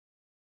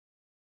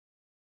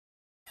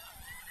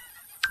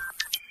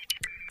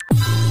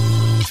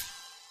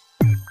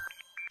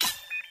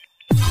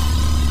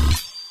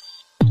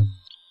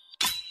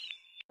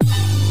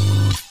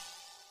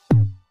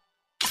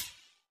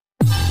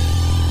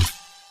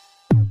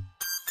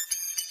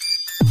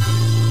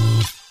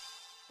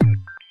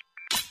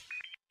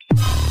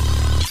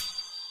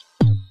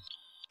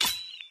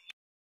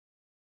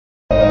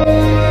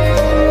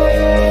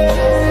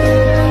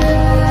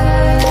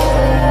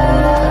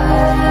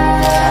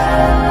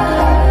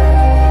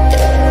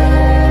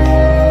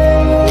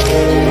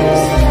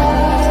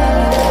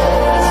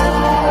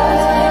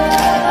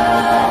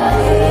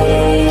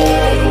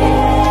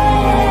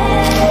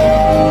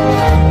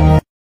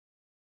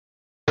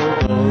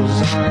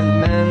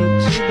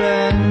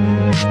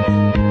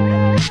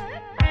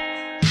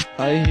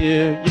I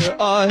hear your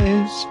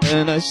eyes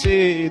and I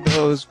see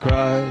those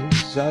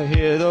cries. I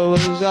hear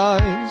those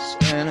eyes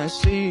and I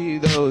see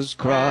those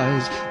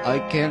cries. I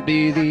can't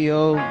be the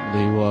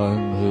only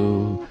one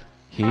who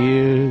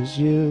hears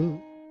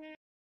you.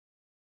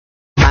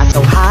 I'm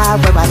so high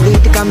where I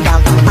need to come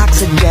down from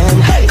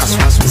oxygen. Cause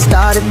once we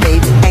started,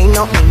 baby, ain't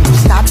no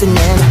stopping in.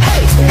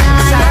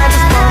 Cause I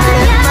just wanna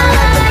live my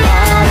life and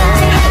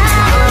party.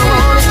 All I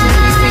want is to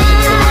be free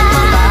and move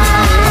my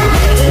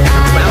body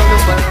around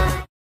the world.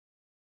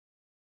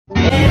 ど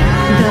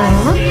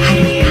う？はるか、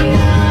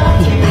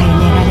いっぱい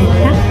寝られ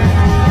た？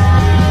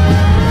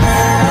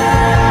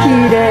綺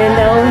麗な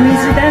お水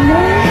だね。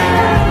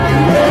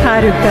は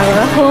るかは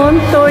本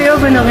当泳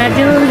ぐのが上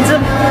手。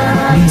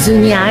水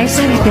に愛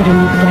されてる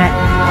みたい。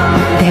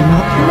でも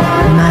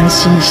慢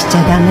心しち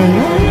ゃダメ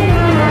よ。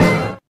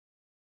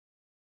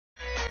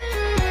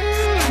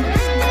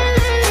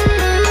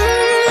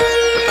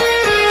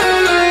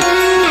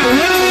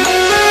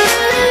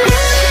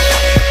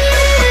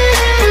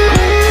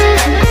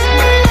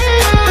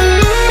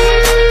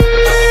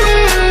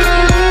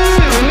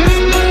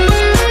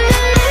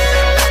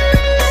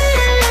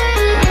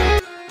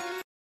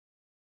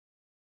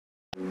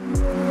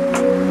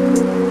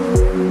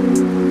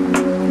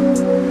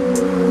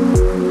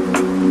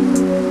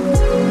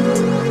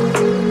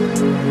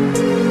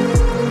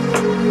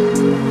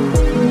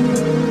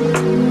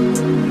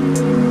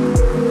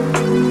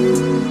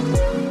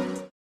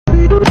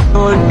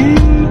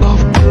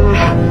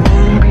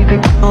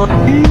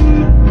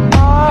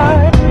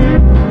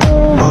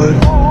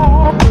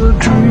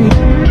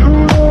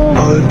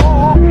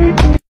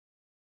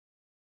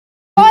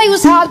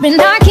But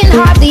I can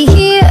hardly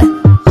hear.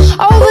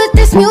 Oh, with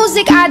this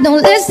music I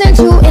don't listen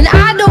to, and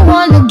I don't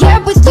wanna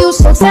get with you.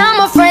 So tell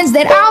my friends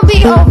that I'll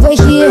be over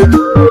here.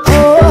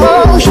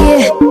 Oh,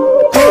 here.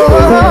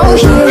 Oh,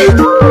 here.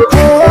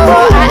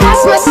 Oh, I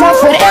ask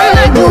myself, what am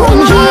I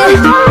doing here?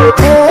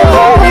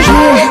 Oh,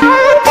 here.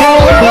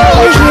 Oh,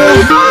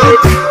 here.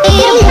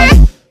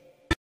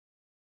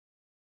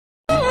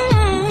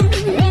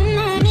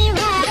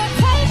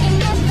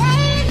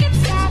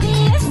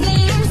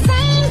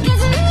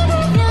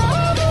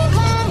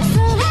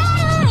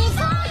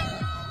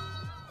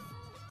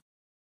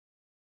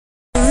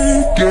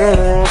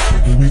 Girl,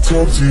 let me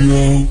talk to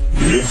you.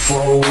 If I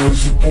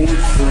was your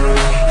boyfriend,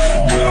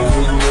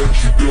 never let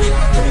you go.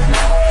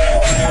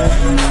 Have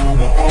you on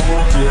my arm,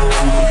 girl?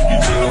 You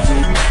never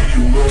leave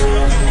you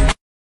alone.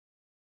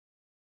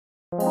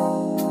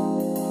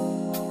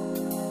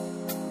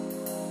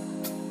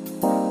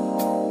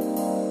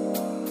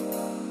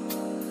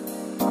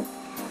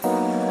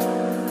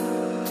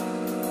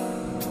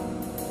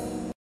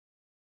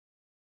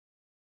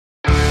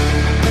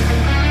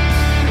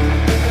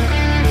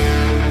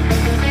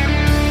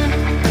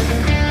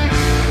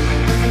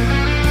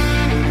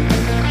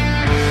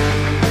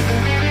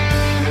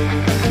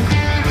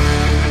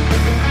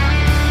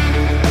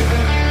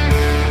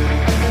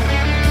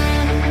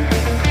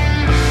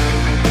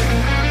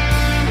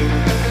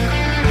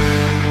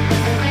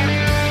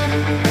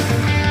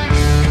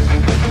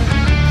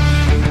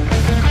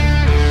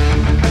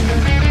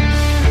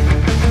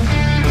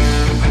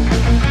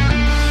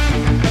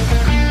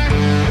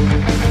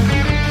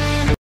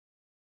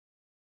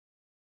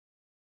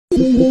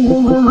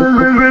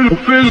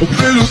 Fais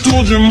le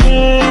tour du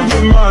monde,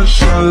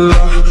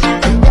 machallah.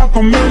 Pas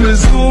comme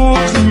les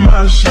autres,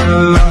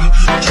 machallah.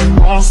 Tu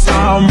penses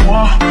à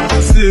moi,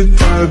 c'est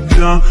très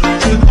bien.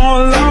 T'es dans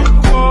la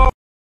peau.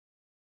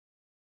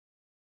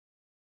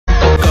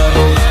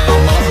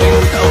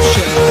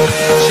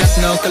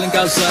 Nó có lên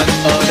cao dần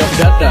ở động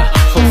đất à?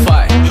 Không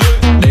phải.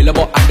 Đây là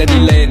bọn anh đã đi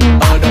lên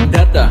ở động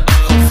đất à?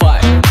 Không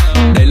phải.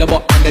 Đây là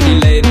bọn anh đã đi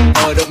lên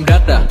ở động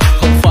đất à?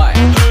 Không phải.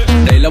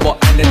 Đây là bọn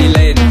anh đã đi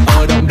lên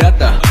ở động đất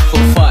à?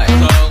 Không phải.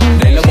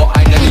 Đây là bọn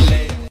anh đã đi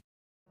lên.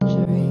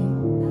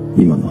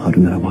 今の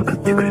春なら分かっ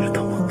てくれる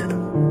と思ってた。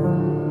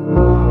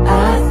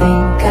 I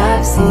think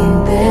I've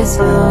seen this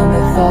one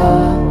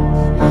before,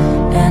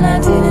 and I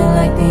didn't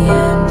like the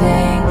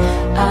ending.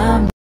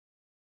 I'm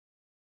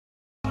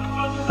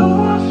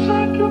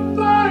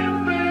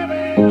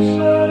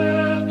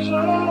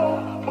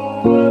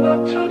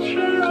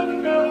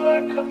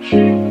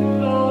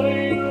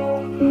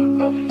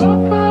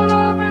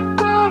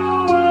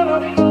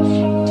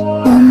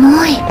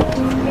重い。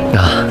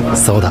ああ、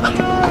そうだ。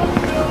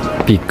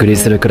びっくり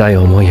するくらい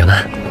重いよ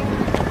な。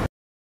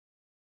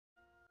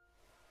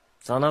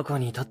その子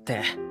にとっ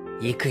て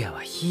幾夜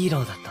はヒーロ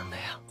ーだったんだ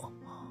よ。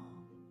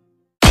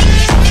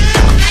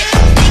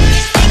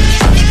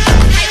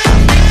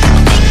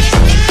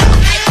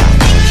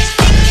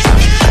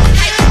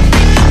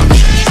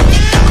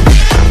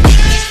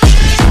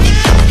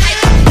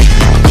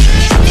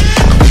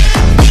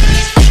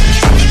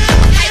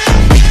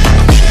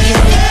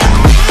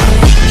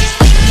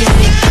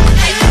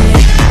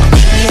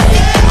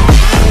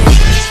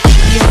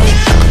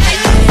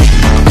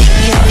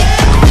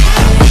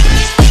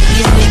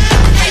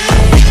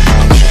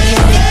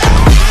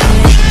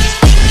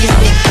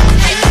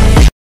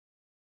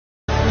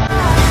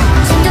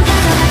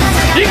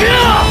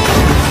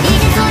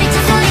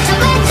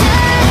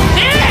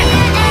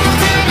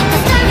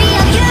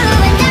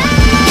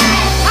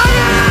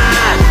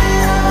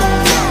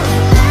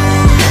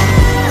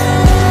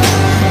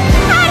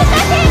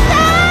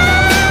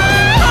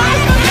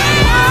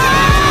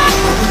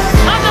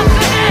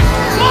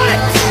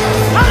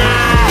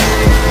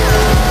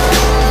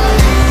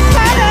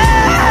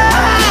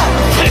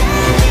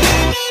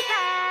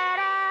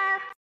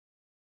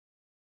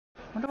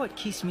Wonder what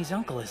Kisme's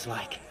uncle is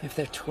like. If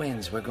they're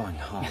twins, we're going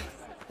home.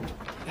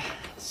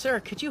 Sir,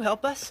 could you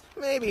help us?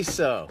 Maybe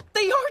so.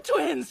 They are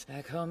twins!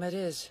 Back home it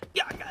is.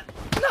 Yeah,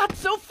 not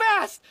so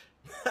fast!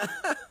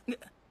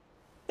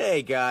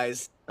 Hey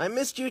guys, I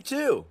missed you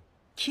too.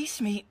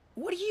 Kisme,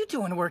 what are you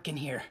doing working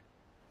here?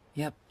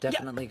 Yep,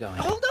 definitely Yeah, going.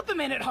 Hold up a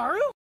minute,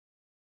 Haru!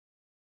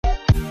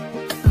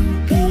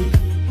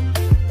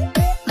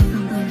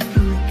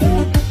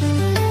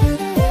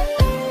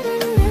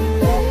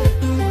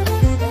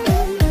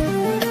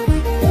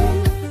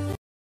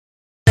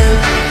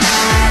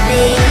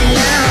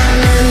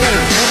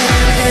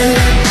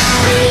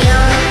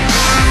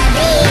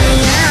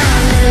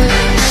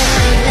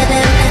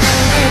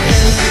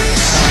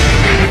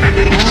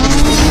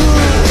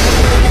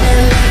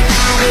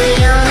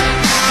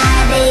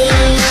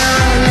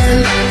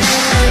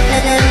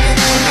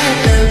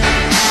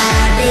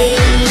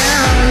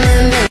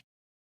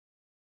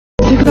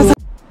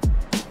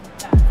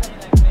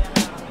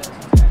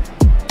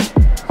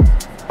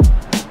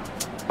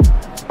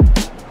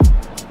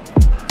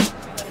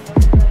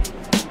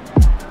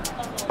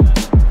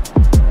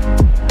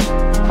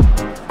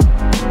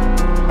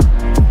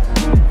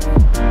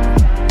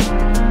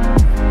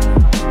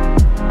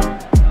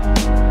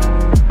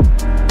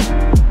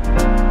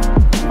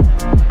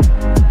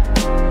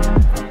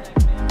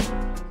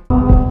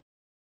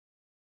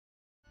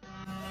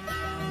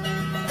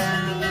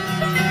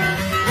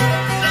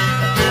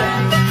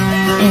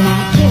 And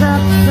I'd give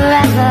up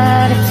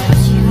forever to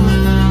touch you,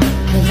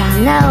 'cause I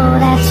know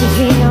that you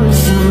feel me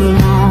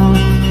somehow.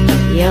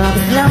 You're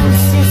the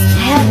closest to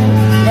heaven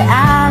that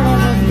I'll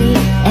ever be,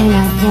 and I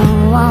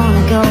don't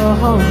wanna go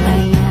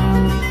right now.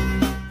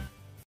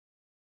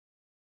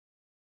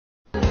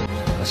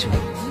 私は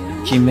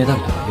金メダ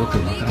ルとはよく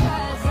わからな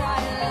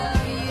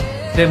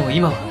い。でも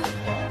今は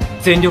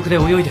全力で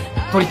泳いで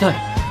取りたい。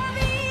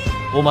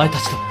お前た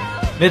ちと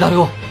メダ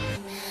ルを。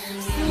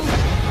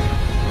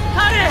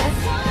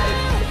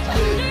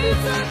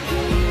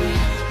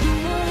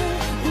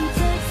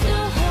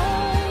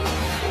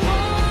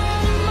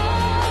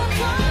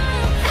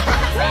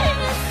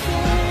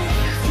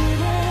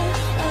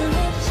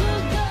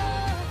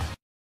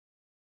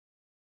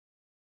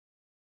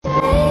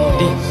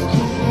リン、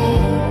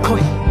来い。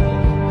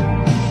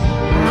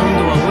今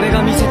度は俺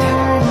が見せてやる。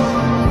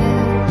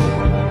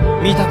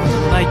見たこと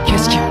のない景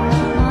色を。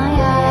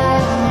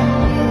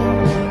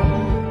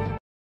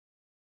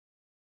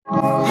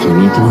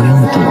君と泳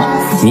ぐと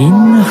みん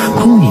な不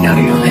幸にな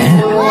るよ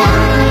ね。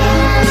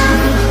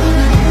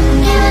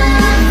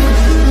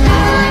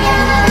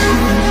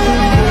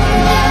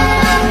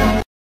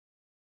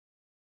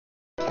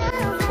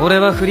俺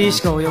はフリー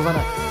しか泳が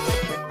ない。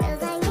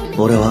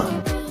俺は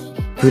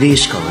フリー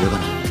しか泳がな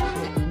い。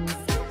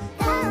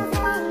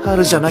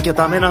春じゃなきゃ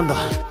ダメなんだ。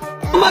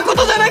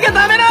誠じゃなきゃ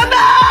ダメなんだ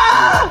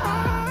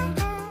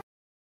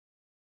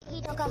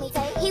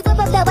He whip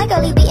up that white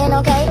girl, he beating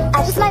okay.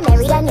 I just might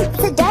marry that nigga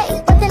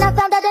today, but then I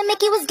found out that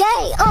Mickey was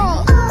gay.